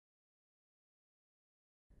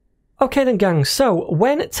Okay then gang, so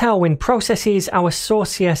when Tailwind processes our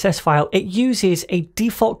source CSS file, it uses a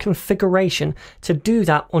default configuration to do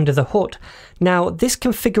that under the hood. Now this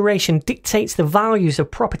configuration dictates the values of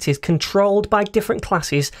properties controlled by different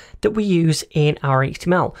classes that we use in our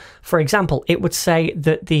HTML. For example, it would say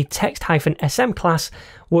that the text-sm class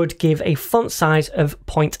would give a font size of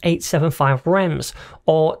 0.875 rems,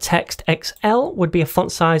 or text XL would be a font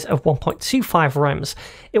size of 1.25 rems.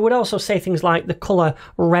 It would also say things like the color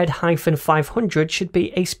red-500 should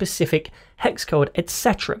be a specific hex code,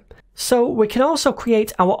 etc. So we can also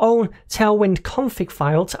create our own Tailwind config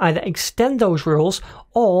file to either extend those rules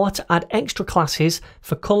or to add extra classes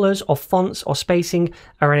for colors or fonts or spacing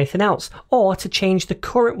or anything else, or to change the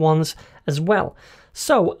current ones as well.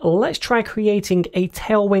 So let's try creating a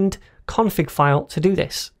Tailwind config file to do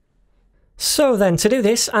this. So then to do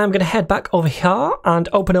this, I'm going to head back over here and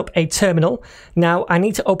open up a terminal. Now I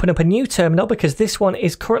need to open up a new terminal because this one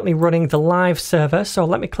is currently running the live server. So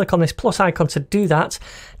let me click on this plus icon to do that.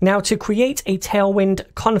 Now to create a Tailwind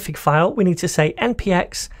config file, we need to say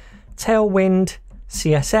npx tailwind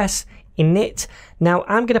css init. Now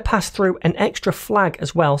I'm going to pass through an extra flag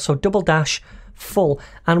as well. So _ full,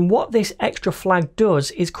 and what this extra flag does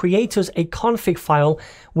is create us a config file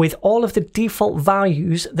with all of the default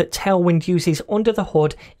values that Tailwind uses under the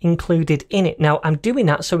hood included in it. Now I'm doing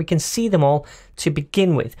that so we can see them all to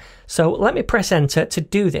begin with. So let me press enter to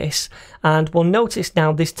do this, and we'll notice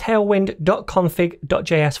now this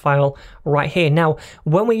tailwind.config.js file right here. Now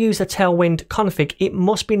when we use a Tailwind config, it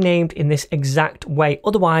must be named in this exact way,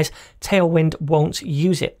 otherwise Tailwind won't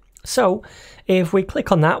use it. So if we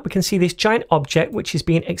click on that, we can see this giant object which is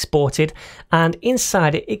being exported, and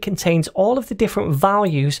inside it, it contains all of the different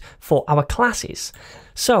values for our classes.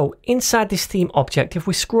 So inside this theme object, if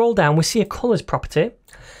we scroll down, we see a colors property,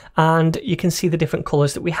 and you can see the different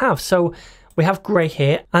colors that we have. So we have grey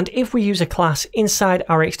here, and if we use a class inside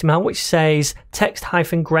our HTML which says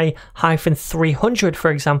text-gray-300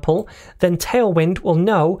 for example, then Tailwind will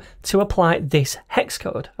know to apply this hex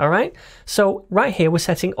code. Alright, so right here we're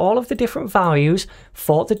setting all of the different values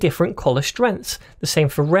for the different color strengths. The same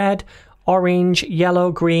for red, orange,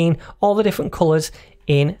 yellow, green, all the different colors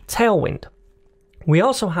in Tailwind. We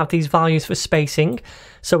also have these values for spacing,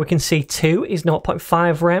 so we can see 2 is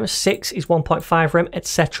 0.5 rem, 6 is 1.5 rem,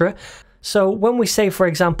 etc. So when we say, for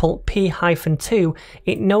example, p-2,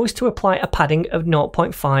 it knows to apply a padding of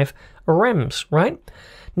 0.5 rems, right?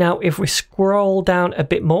 Now, if we scroll down a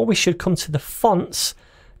bit more, we should come to the fonts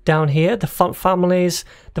down here, the font families,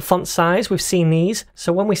 the font size, we've seen these.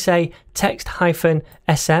 So when we say text-sm,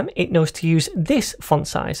 it knows to use this font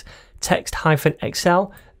size,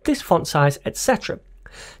 text-xl, this font size, etc.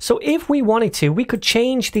 So if we wanted to, we could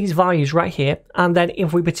change these values right here, and then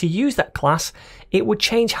if we were to use that class, it would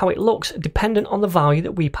change how it looks dependent on the value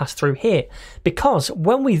that we pass through here. Because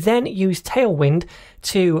when we then use Tailwind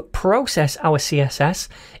to process our CSS,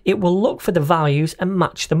 it will look for the values and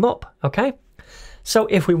match them up, okay? So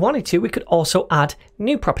if we wanted to, we could also add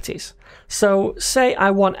new properties. So say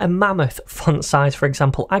I want a mammoth font size, for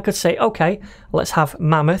example, I could say, okay, let's have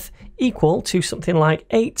mammoth equal to something like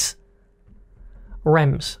 8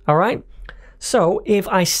 rems, all right? So if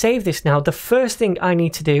I save this now, the first thing I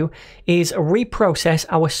need to do is reprocess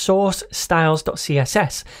our source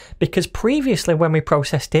styles.css, because previously when we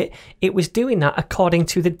processed it, it was doing that according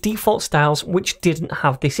to the default styles which didn't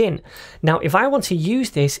have this in. Now, if I want to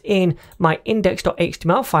use this in my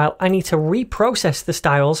index.html file, I need to reprocess the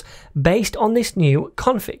styles based on this new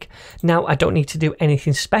config. Now, I don't need to do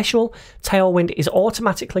anything special. Tailwind is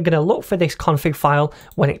automatically going to look for this config file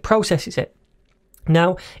when it processes it.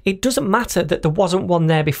 Now, it doesn't matter that there wasn't one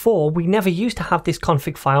there before. We never used to have this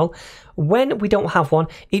config file. When we don't have one,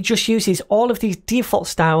 it just uses all of these default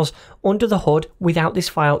styles under the hood without this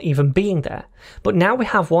file even being there. But now we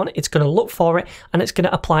have one, it's going to look for it, and it's going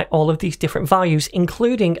to apply all of these different values,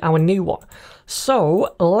 including our new one.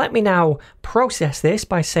 So let me now process this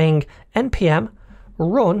by saying npm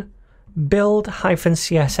run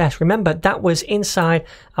build-css. Remember, that was inside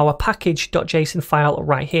our package.json file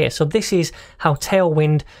right here. So this is how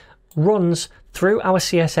Tailwind runs through our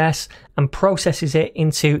CSS and processes it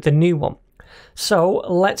into the new one. So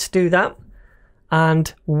let's do that.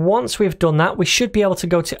 And once we've done that, we should be able to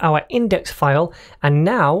go to our index file, and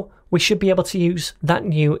now we should be able to use that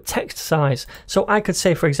new text size. So I could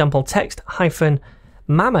say, for example,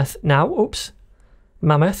 text-mammoth now,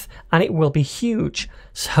 mammoth, and it will be huge.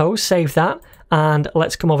 So save that, and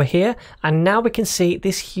let's come over here, and now we can see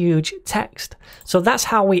this huge text. So that's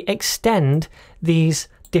how we extend these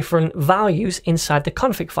different values inside the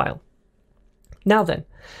config file. Now then,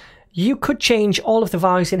 you could change all of the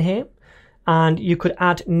values in here. and you could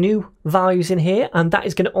add new values in here, and that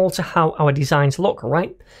is going to alter how our designs look,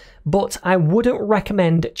 right? But I wouldn't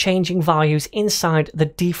recommend changing values inside the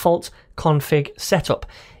default config setup.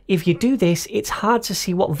 If you do this, it's hard to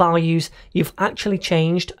see what values you've actually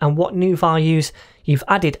changed and what new values you've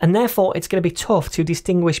added, and therefore it's going to be tough to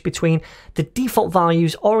distinguish between the default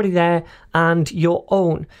values already there and your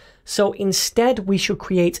own. So instead, we should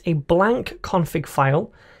create a blank config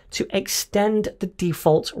file to extend the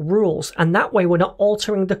default rules, and that way we're not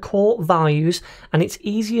altering the core values, and it's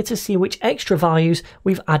easier to see which extra values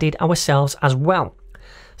we've added ourselves as well.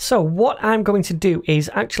 So what I'm going to do is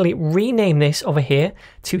actually rename this over here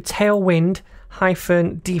to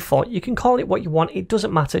Tailwind-default. You can call it what you want, it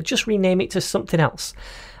doesn't matter, just rename it to something else.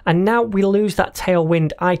 And now we lose that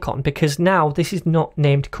Tailwind icon because now this is not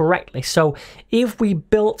named correctly. So if we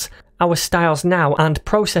built our styles now and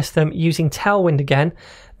processed them using Tailwind again,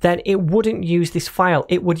 then it wouldn't use this file.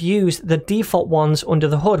 It would use the default ones under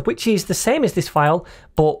the hood, which is the same as this file,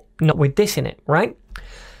 but not with this in it, right?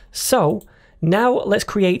 So now let's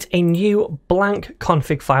create a new blank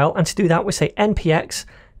config file. And to do that, we say npx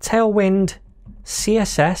Tailwind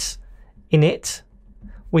CSS init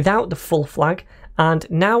without the full flag. And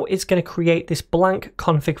now it's going to create this blank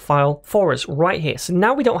config file for us right here. So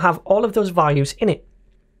now we don't have all of those values in it.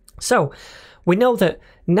 So we know that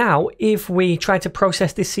now if we try to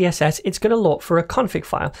process this CSS, it's going to look for a config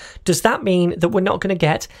file. Does that mean that we're not going to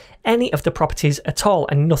get any of the properties at all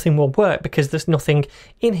and nothing will work because there's nothing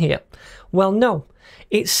in here? Well, no.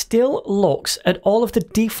 It still looks at all of the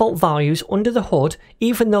default values under the hood,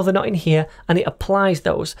 even though they're not in here, and it applies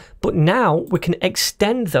those. But now we can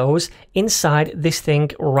extend those inside this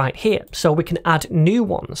thing right here. So we can add new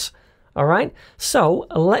ones. All right. So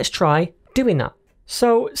let's try doing that.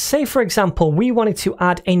 So say, for example, we wanted to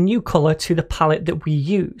add a new color to the palette that we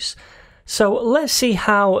use. So let's see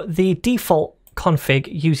how the default config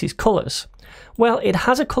uses colors. Well, it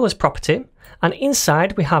has a colors property, and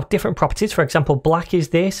inside we have different properties. For example, black is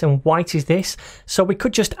this and white is this. So we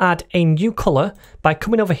could just add a new color by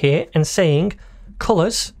coming over here and saying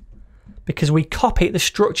colors, because we copy the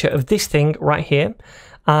structure of this thing right here.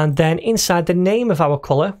 And then inside the name of our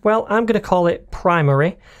color, well, I'm going to call it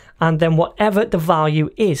primary, and then whatever the value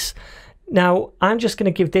is. Now, I'm just going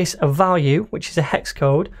to give this a value, which is a hex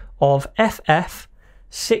code of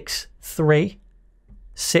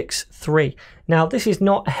FF6363. Now, this is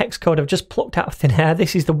not a hex code I've just plucked out of thin air.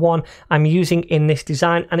 This is the one I'm using in this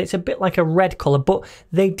design, and it's a bit like a red color, but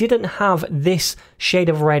they didn't have this shade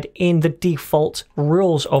of red in the default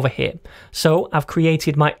rules over here. So I've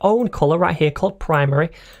created my own color right here called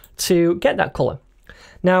primary to get that color.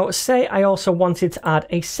 Now, say I also wanted to add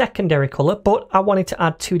a secondary color, but I wanted to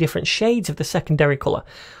add two different shades of the secondary color.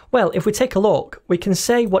 Well, if we take a look, we can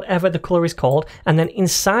say whatever the color is called, and then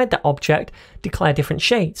inside that object, declare different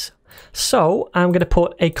shades. So I'm going to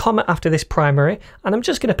put a comma after this primary, and I'm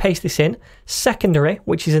just going to paste this in secondary,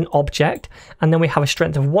 which is an object, and then we have a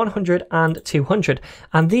strength of 100 and 200.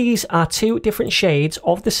 And these are two different shades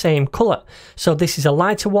of the same color. So this is a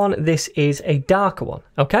lighter one, this is a darker one,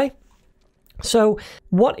 okay? So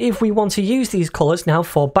what if we want to use these colors now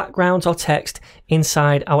for backgrounds or text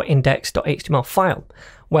inside our index.html file?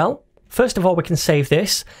 Well, first of all, we can save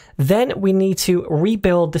this. Then we need to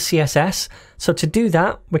rebuild the CSS. So to do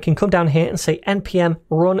that, we can come down here and say npm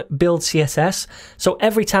run build CSS. So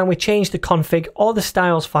every time we change the config or the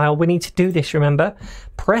styles file, we need to do this, remember?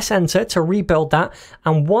 Press enter to rebuild that.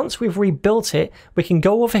 And once we've rebuilt it, we can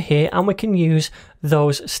go over here and we can use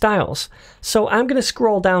those styles. So I'm going to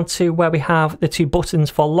scroll down to where we have the two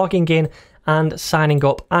buttons for logging in and signing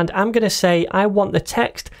up. And I'm going to say I want the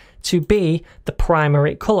text to be the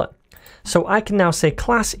primary color. So I can now say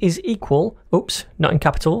class is equal, oops, not in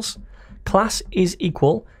capitals, class is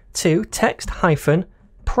equal to text hyphen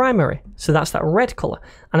primary. So that's that red color.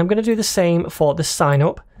 And I'm going to do the same for the sign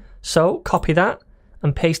up. So copy that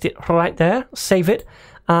and paste it right there, save it.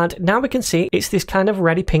 And now we can see it's this kind of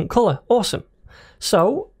reddy pink color. Awesome.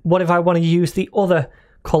 So what if I want to use the other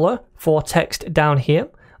color for text down here?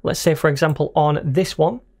 Let's say, for example, on this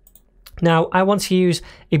one. Now I want to use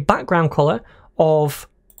a background color of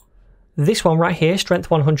this one right here,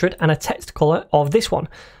 strength 100, and a text color of this one.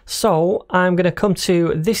 So I'm going to come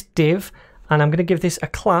to this div and I'm going to give this a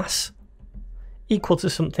class equal to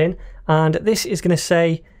something, and this is going to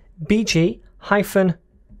say bg hyphen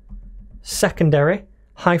secondary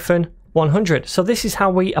hyphen 100. So this is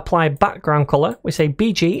how we apply background color. We say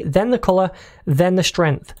bg, then the color, then the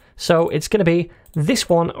strength. So it's going to be this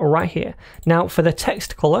one right here. Now for the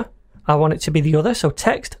text color, I want it to be the other. So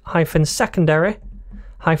text hyphen secondary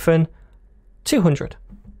hyphen 200.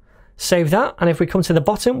 Save that, and if we come to the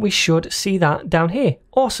bottom, we should see that down here.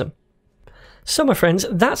 Awesome. So my friends,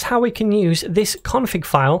 that's how we can use this config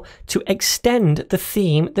file to extend the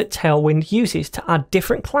theme that Tailwind uses to add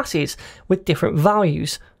different classes with different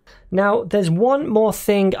values. Now, there's one more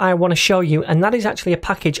thing I want to show you, and that is actually a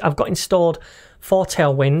package I've got installed for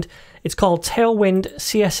Tailwind. It's called Tailwind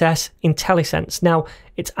CSS IntelliSense. Now,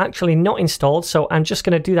 it's actually not installed, so I'm just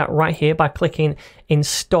going to do that right here by clicking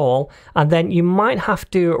install, and then you might have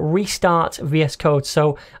to restart VS Code.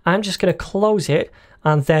 So I'm just going to close it,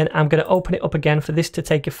 and then I'm going to open it up again for this to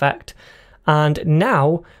take effect. And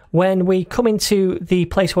now, when we come into the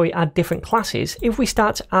place where we add different classes, if we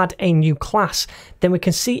start to add a new class, then we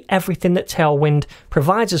can see everything that Tailwind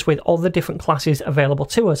provides us with, all the different classes available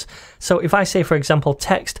to us. So if I say, for example,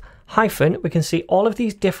 text hyphen, we can see all of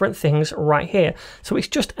these different things right here. So it's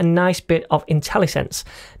just a nice bit of IntelliSense.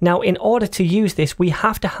 Now, in order to use this, we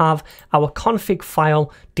have to have our config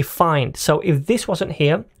file defined. So if this wasn't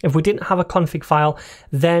here, if we didn't have a config file,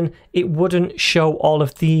 then it wouldn't show all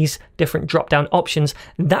of these different drop-down options.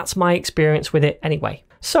 That's my experience with it anyway.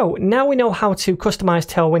 So now we know how to customize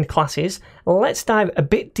Tailwind classes. Let's dive a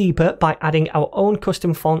bit deeper by adding our own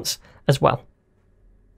custom fonts as well.